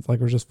attraction. It's like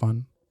we're just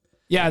fun.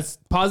 Yeah, it's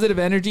positive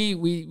energy.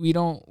 We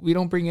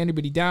don't bring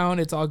anybody down.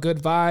 It's all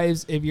good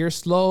vibes. If you're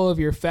slow, if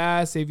you're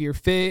fast, if you're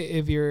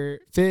fit,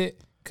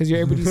 because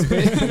everybody's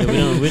fit.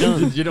 Yeah, we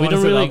don't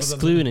really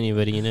exclude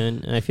anybody,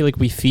 And I feel like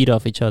we feed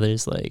off each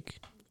other's like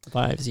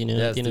vibes,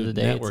 at the end of the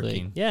day. It's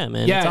like, yeah,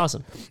 man, it's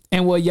awesome.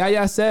 And what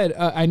Yaya said,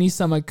 I need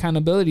some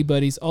accountability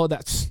buddies. Oh,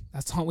 that's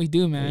what we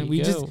do, man.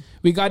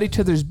 We got each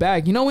other's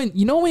back. When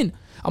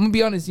I'm gonna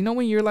be honest,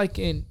 when you're like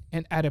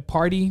at a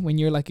party, when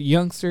you're like a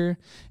youngster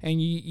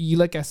and you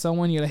look at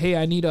someone, you're like, hey,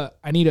 I need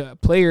a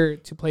player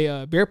to play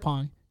a beer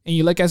pong, and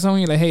you look at someone,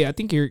 you're like, hey, I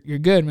think you're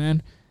good,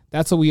 man.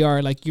 That's what we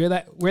are. Like we're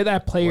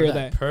that player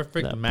that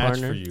perfect match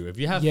partner for you. If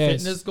you have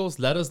fitness goals,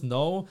 let us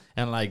know.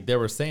 And like they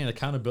were saying,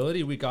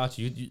 accountability, we got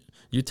you.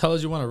 You tell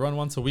us you want to run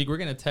once a week. We're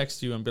gonna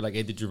text you and be like,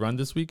 hey, did you run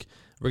this week?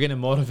 We're gonna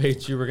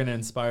motivate you. We're gonna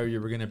inspire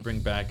you. We're gonna bring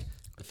back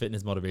the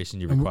fitness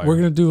motivation you And require. we're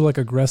gonna do like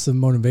aggressive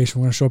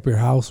motivation. We're gonna show up at your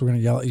house. We're gonna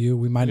yell at you.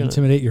 We might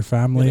intimidate your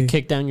family.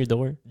 Kick down your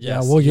door.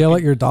 Yeah, we'll yell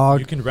at your dog.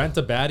 You can rent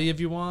a baddie if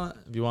you want.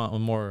 If you want a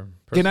more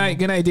Good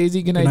personal. night,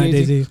 Daisy. Good night,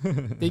 Daisy.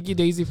 Thank you,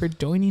 Daisy, for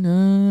joining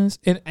us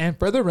and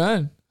for the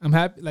run. I'm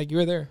happy like you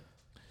were there.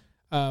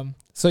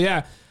 So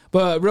yeah,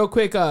 but real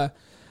quick,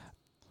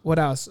 what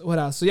else?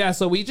 So yeah,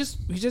 so we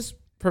just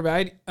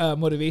provide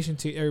motivation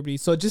to everybody.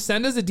 So just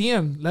send us a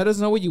DM. Let us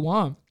know what you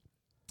want.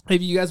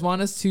 If you guys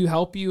want us to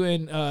help you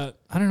in, I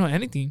don't know,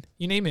 anything,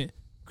 you name it,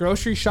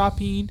 grocery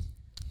shopping,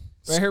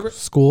 right, Herbert?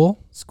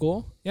 School,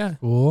 yeah.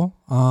 School.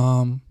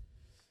 Do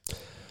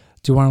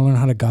you want to learn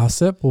how to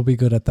gossip? We'll be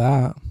good at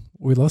that.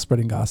 We love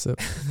spreading gossip.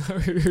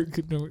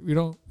 No, we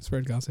don't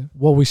spread gossip.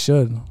 Well, we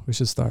should. We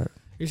should start.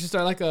 You should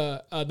start like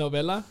a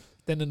novela,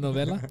 then a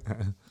novela,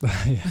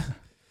 Yeah.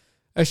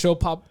 a show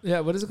pop. Yeah,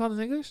 what is it called in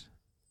English?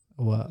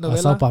 What? Novella?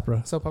 A soap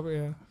opera. Soap opera.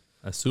 Yeah.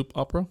 A soup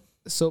opera.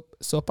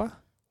 Sopa.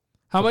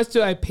 How much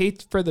do I pay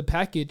for the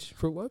package?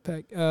 For what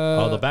pack?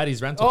 The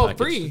Baddies rental package.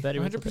 Free.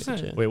 Battery rental 100%.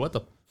 package, yeah. Wait, what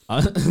the?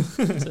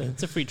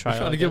 It's a free trial.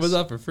 Trying I to give us guess.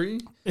 up for free?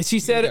 She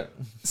said,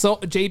 so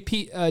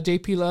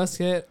JP Lusk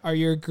said, are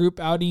your group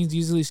outings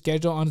usually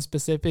scheduled on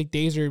specific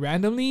days or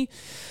randomly?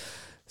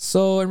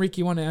 So, Enrique,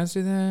 you want to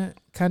answer that?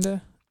 Kind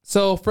of.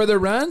 So, for the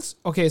runs,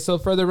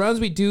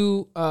 we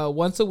do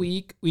once a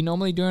week. We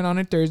normally do it on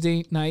a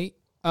Thursday night.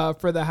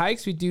 For the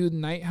hikes, we do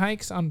night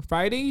hikes on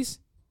Fridays,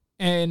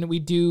 and we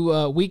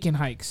do weekend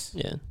hikes.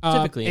 Yeah,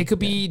 typically. It could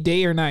be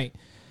day or night.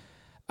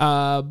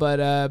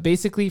 But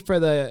basically for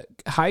the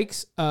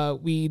hikes,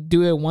 we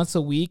do it once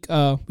a week.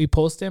 We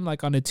post them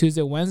like on a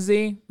Tuesday,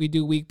 Wednesday. We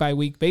do week by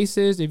week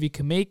basis. If you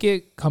can make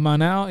it, come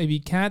on out. If you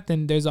can't,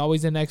 then there's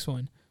always the next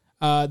one.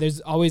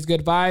 There's always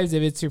good vibes.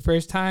 If it's your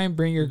first time,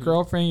 bring your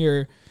girlfriend,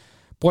 your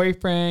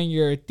boyfriend,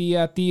 your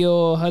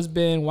tío,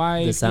 husband,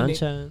 wife. The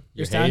Sancha.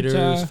 Your Sancha.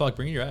 haters. Fuck,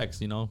 bring your ex,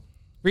 you know.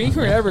 Bring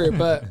whoever,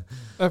 but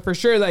for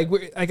sure,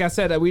 like I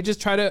said, we just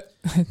try to.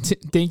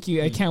 Thank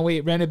you. I can't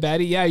wait. Rent a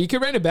baddie. Yeah, you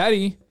can rent a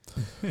baddie.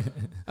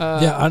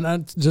 Yeah,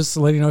 and just to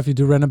let you know, if you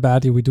do rent a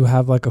baddie, we do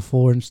have like a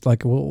full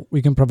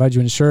we can provide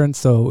you insurance.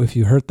 So if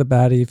you hurt the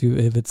baddie,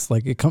 if it's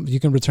like you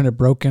can return it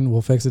broken,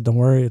 we'll fix it. Don't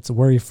worry, it's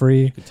worry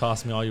free. You can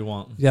toss me all you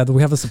want. Yeah,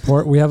 we have a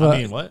support. We have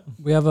what?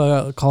 We have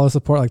a call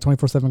support, like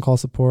 24/7 call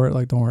support.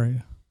 Like, don't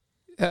worry.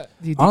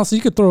 Honestly,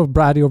 you could throw a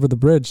baddie over the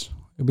bridge.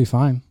 It'll be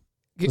fine.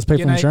 Just pay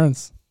for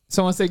insurance.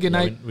 Someone say good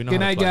night. We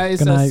Good night, guys.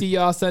 Good night. See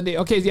y'all Sunday.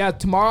 Okay, yeah,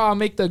 tomorrow I'll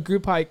make the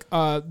group hike,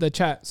 the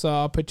chat, so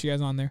I'll put you guys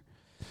on there.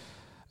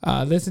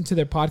 Listen to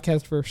their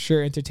podcast for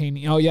sure.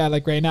 Entertaining. Oh yeah,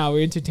 like right now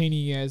we're entertaining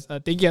you guys.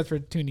 Thank you guys for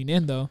tuning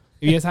in though.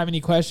 If you guys have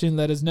any questions,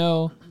 let us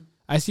know.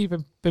 I see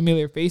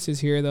familiar faces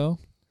here though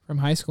from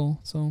high school,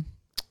 so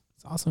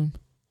it's awesome.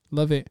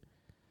 Love it.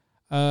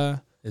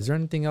 Is there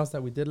anything else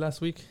that we did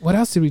last week? What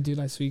else did we do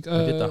last week? We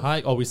did the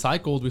hike. We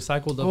cycled. We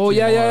cycled up. Oh to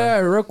yeah.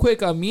 Real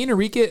quick, me and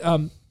Enrique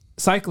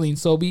cycling.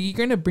 So we're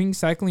gonna bring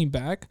cycling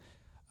back.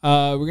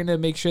 We're gonna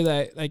make sure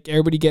that like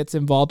everybody gets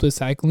involved with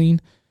cycling.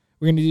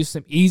 We're gonna do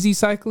some easy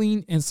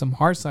cycling and some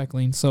hard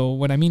cycling. So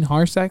what I mean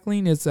hard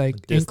cycling is like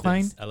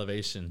incline,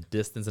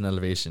 distance and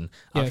elevation.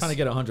 I'm Yes. trying to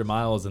get 100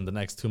 miles in the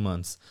next 2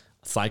 months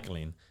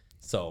cycling.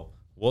 So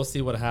we'll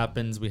see what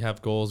happens. We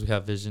have goals, we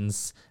have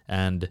visions,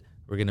 and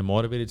we're going to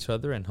motivate each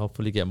other and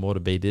hopefully get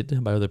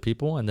motivated by other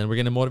people. And then we're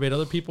going to motivate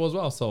other people as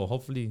well. So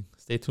hopefully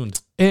stay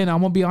tuned. And I'm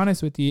going to be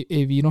honest with you.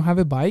 If you don't have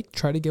a bike,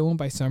 try to get one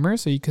by summer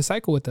so you can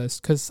cycle with us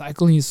because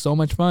cycling is so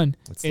much fun.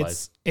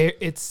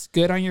 It's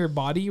good on your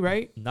body,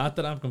 right? Not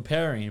that I'm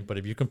comparing, but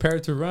if you compare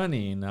it to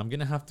running, I'm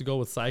going to have to go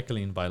with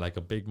cycling by like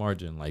a big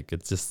margin. Like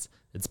it's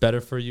better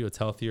for you. It's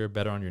healthier,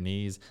 better on your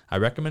knees. I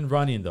recommend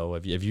running though.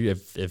 If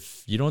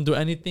you don't do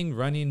anything,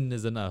 running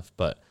is enough,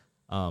 but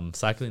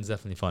cycling is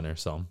definitely funner.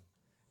 So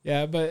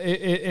yeah, but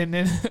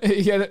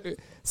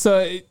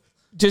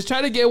just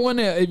try to get one.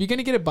 If you're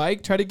gonna get a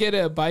bike, try to get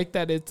a bike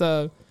that it's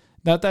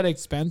not that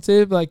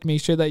expensive. Like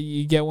make sure that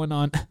you get one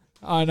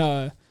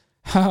on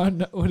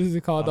what is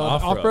it called,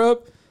 on off-road.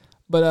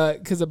 But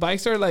because the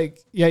bikes are like,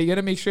 yeah, you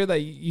gotta make sure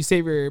that you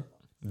save your.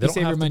 They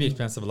don't have to be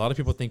expensive. A lot of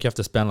people think you have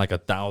to spend like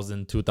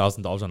 $1,000,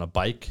 $2,000 on a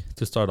bike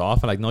to start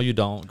off. And like, no, you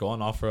don't. Go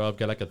on off-road,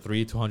 get like a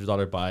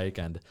 $200 bike,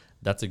 and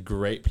that's a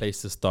great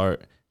place to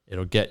start.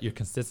 It'll get your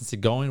consistency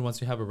going.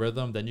 Once you have a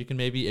rhythm, then you can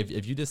maybe,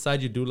 if you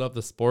decide you do love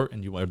the sport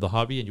and or the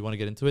hobby and you want to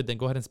get into it, then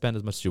go ahead and spend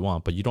as much as you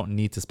want. But you don't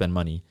need to spend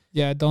money.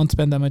 Yeah, don't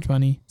spend that much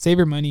money. Save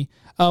your money.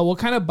 What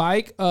kind of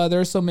bike? There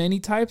are so many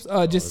types.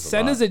 Just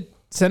send us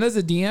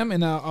a DM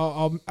and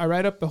I'll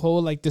write up the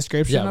whole like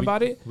description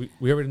about it.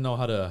 We already know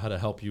how to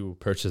help you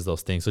purchase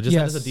those things. So just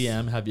send us a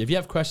DM. If you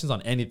have questions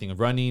on anything,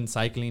 running,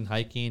 cycling,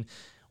 hiking,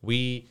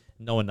 we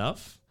know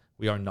enough.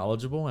 We are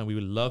knowledgeable, and we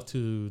would love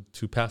to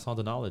pass on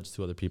the knowledge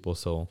to other people.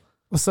 So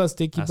what's up,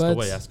 Sticky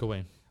Butts? Ask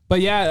away.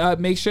 But yeah,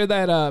 make sure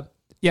that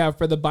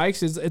for the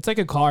bikes, it's like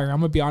a car.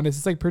 I'm gonna be honest,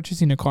 it's like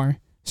purchasing a car,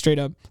 straight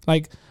up.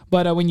 Like,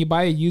 but when you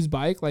buy a used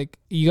bike, like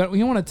you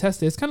want to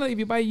test it. It's kind of like if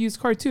you buy a used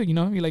car too. You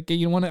know, you're like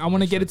I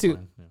want to get it to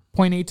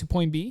point A to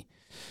point B.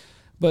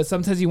 but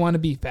sometimes you want to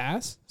be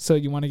fast, so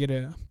you want to get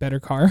a better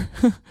car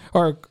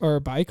or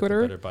a bike,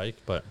 whatever. Better bike,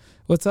 but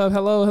What's up?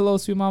 Hello,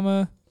 sweet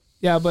mama.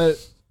 Yeah,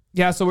 but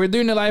yeah, so we're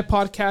doing a live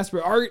podcast.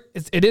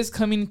 It is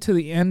coming to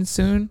the end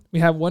soon. We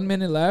have 1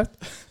 minute left.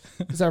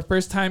 It's our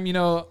first time,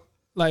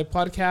 live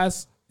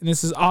podcast, and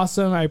this is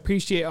awesome. I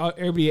appreciate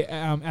everybody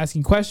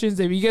asking questions.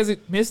 If you guys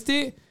missed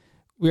it,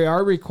 we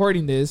are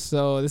recording this,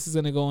 so this is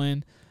gonna go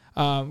in.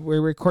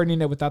 We're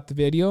recording it without the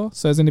video,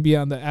 so it's gonna be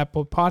on the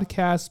Apple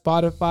Podcast,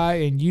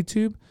 Spotify, and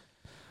YouTube.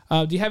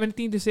 Do you have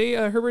anything to say,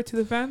 Herbert, to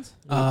the fans?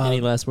 Any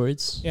last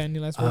words? Yeah, any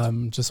last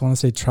words? Just want to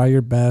say, try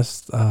your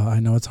best. I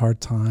know it's hard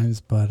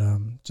times, but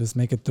just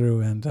make it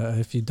through. And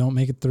if you don't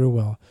make it through,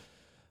 well,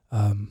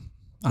 I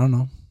don't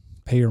know,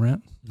 pay your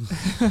rent.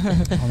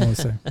 I don't know what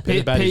to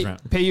say.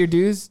 Pay your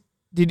dues.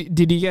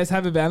 Did you guys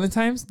have a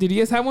Valentine's? Did you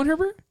guys have one,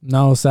 Herbert?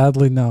 No,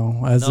 sadly,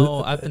 no.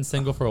 I've been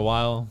single for a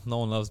while. No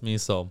one loves me,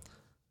 so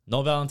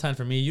no Valentine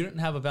for me. You didn't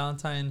have a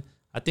Valentine.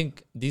 I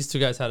think these two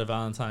guys had a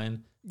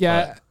Valentine.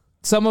 Yeah.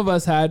 Some of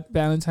us had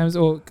Valentine's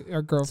or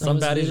our girlfriends. Some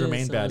baddies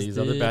remain baddies.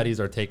 Other baddies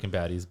are taking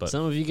baddies. But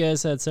some of you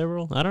guys had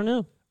several. I don't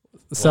know.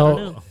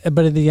 So,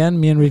 but in the end,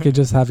 me and Enrique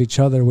just have each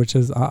other, which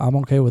is I'm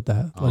okay with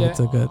that. Like,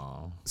 it's a good.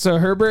 So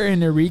Herbert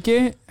and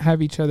Enrique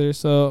have each other.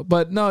 So,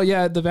 but no,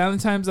 yeah, the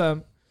Valentine's. I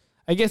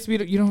guess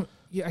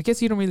I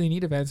guess you don't really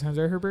need a Valentine's,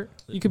 right, Herbert?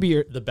 You could be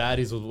the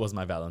baddies was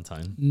my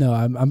Valentine. No,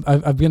 I've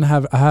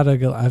had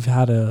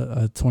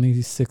a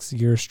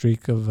 26-year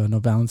streak of no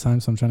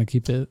Valentine's, so I'm trying to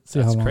keep it. See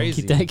That's how long.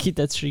 crazy. Keep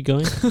that streak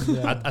going.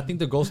 Yeah. I think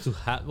the goal's to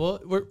have.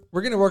 Well,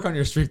 we're gonna work on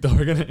your streak though.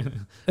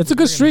 It's a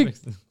good streak.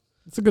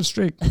 It's a good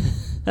streak.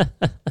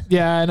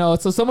 Yeah, I know.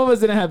 So some of us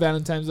didn't have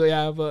Valentine's, but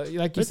yeah, but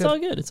like you said, it's all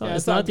good.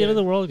 It's not the end of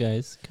the world,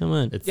 guys. Come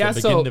on. It's the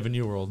beginning of a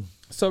new world.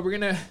 So we're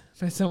gonna.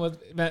 Your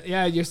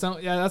son.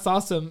 Yeah, that's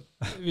awesome.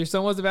 If your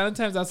son was a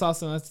Valentine's, that's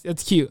awesome.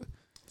 That's cute.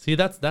 See,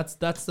 that's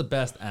the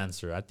best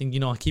answer. I think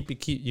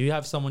keep. You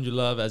have someone you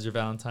love as your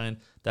Valentine.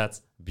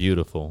 That's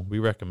beautiful. We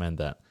recommend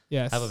that.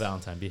 Yes. Have a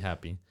Valentine. Be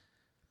happy.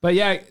 But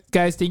yeah,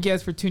 guys, thank you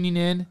guys for tuning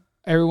in,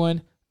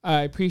 everyone.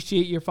 I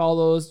appreciate your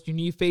follows, your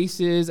new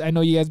faces. I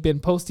know you guys been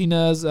posting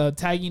us,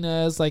 tagging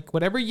us, like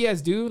whatever you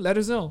guys do, let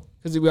us know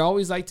because we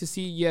always like to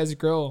see you guys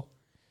grow,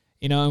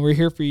 and we're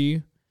here for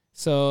you.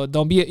 So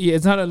don't be.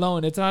 It's not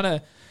alone. It's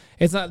not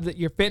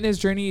your fitness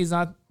journey is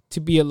not to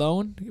be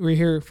alone. We're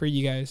here for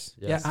you guys.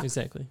 Yes. Yeah,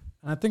 exactly.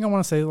 And I think I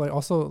want to say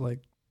also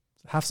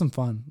have some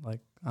fun.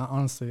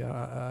 Honestly,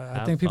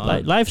 I think people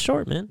life's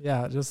short, man.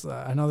 Yeah, just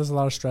I know there's a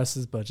lot of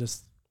stresses, but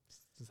just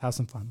have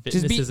some fun.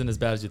 Fitness isn't as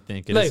bad as you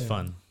think. It is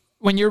fun.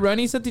 When you're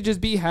running something, just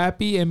be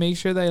happy and make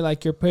sure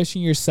that you're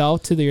pushing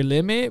yourself to your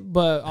limit,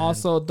 but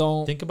also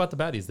don't think about the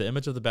baddies. The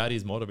image of the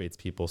baddies motivates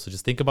people. So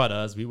just think about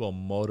us. We will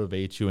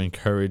motivate you,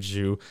 encourage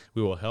you.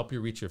 We will help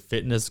you reach your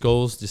fitness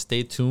goals. Just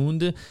stay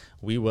tuned.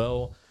 We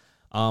will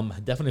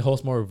definitely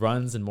host more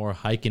runs and more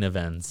hiking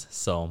events.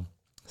 So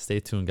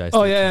stay tuned, guys.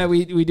 Oh yeah,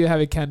 we do have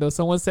a candle.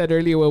 Someone said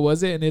earlier, what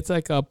was it? And it's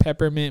like a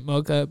peppermint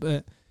mocha,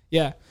 but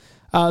yeah.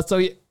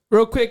 So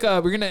real quick,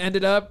 we're gonna end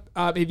it up.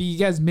 If you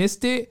guys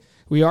missed it.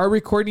 We are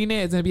recording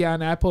it. It's going to be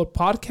on Apple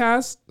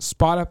Podcasts,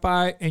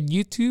 Spotify, and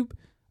YouTube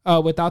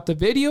without the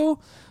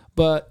video.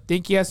 But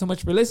thank you guys so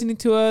much for listening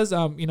to us.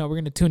 We're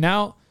going to tune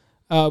out.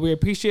 We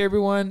appreciate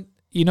everyone.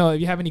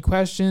 If you have any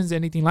questions,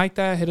 anything like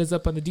that, hit us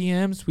up on the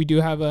DMs. We do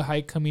have a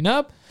hike coming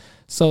up.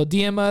 So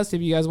DM us if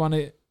you guys want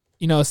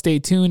to, stay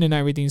tuned and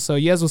everything. So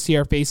you guys will see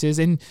our faces.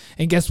 And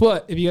guess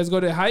what? If you guys go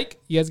to a hike,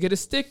 you guys get a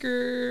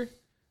sticker.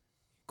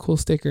 Cool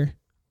sticker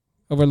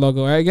of our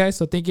logo. All right, guys?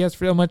 So thank you guys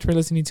so much for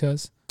listening to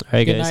us. All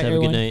right, guys. Have a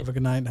good night. Have a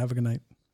good night. Have a good night.